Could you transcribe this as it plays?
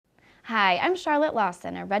Hi, I'm Charlotte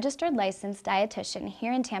Lawson, a registered licensed dietitian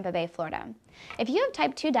here in Tampa Bay, Florida. If you have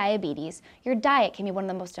type 2 diabetes, your diet can be one of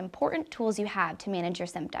the most important tools you have to manage your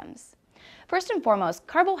symptoms. First and foremost,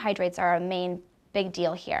 carbohydrates are a main big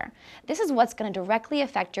deal here. This is what's going to directly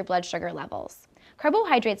affect your blood sugar levels.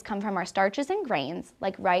 Carbohydrates come from our starches and grains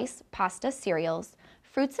like rice, pasta, cereals,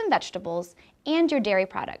 fruits and vegetables, and your dairy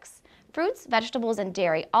products. Fruits, vegetables, and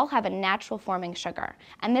dairy all have a natural forming sugar,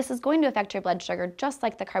 and this is going to affect your blood sugar just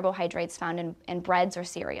like the carbohydrates found in breads or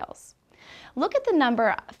cereals. Look at the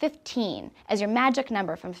number 15 as your magic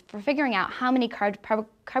number for figuring out how many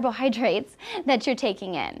carbohydrates that you're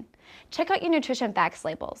taking in. Check out your nutrition facts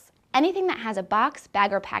labels. Anything that has a box,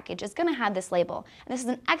 bag, or package is going to have this label, and this is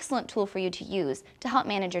an excellent tool for you to use to help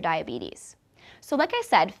manage your diabetes. So like I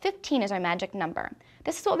said, 15 is our magic number.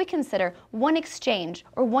 This is what we consider one exchange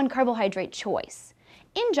or one carbohydrate choice.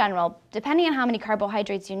 In general, depending on how many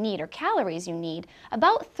carbohydrates you need or calories you need,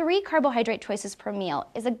 about 3 carbohydrate choices per meal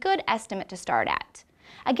is a good estimate to start at.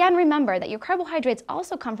 Again, remember that your carbohydrates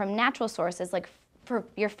also come from natural sources like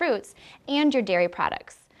your fruits and your dairy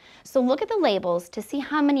products. So look at the labels to see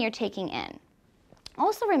how many you're taking in.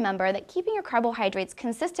 Also remember that keeping your carbohydrates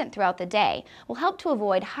consistent throughout the day will help to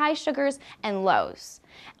avoid high sugars and lows.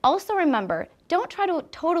 Also remember, don't try to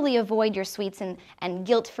totally avoid your sweets and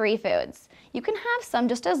guilt-free foods. You can have some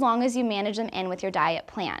just as long as you manage them in with your diet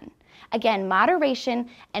plan. Again, moderation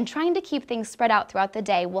and trying to keep things spread out throughout the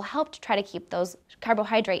day will help to try to keep those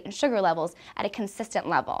carbohydrate and sugar levels at a consistent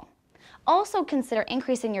level. Also consider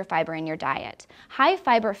increasing your fiber in your diet. High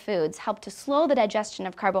fiber foods help to slow the digestion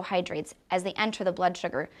of carbohydrates as they enter the blood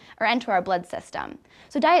sugar or enter our blood system.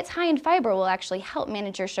 So diets high in fiber will actually help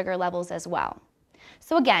manage your sugar levels as well.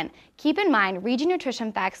 So again, keep in mind, read your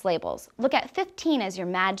nutrition facts labels. Look at 15 as your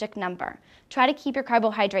magic number. Try to keep your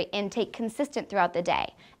carbohydrate intake consistent throughout the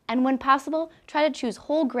day. And when possible, try to choose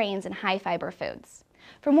whole grains and high fiber foods.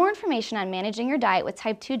 For more information on managing your diet with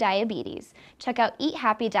type 2 diabetes, check out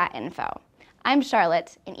eathappy.info. I'm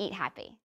Charlotte, and eat happy.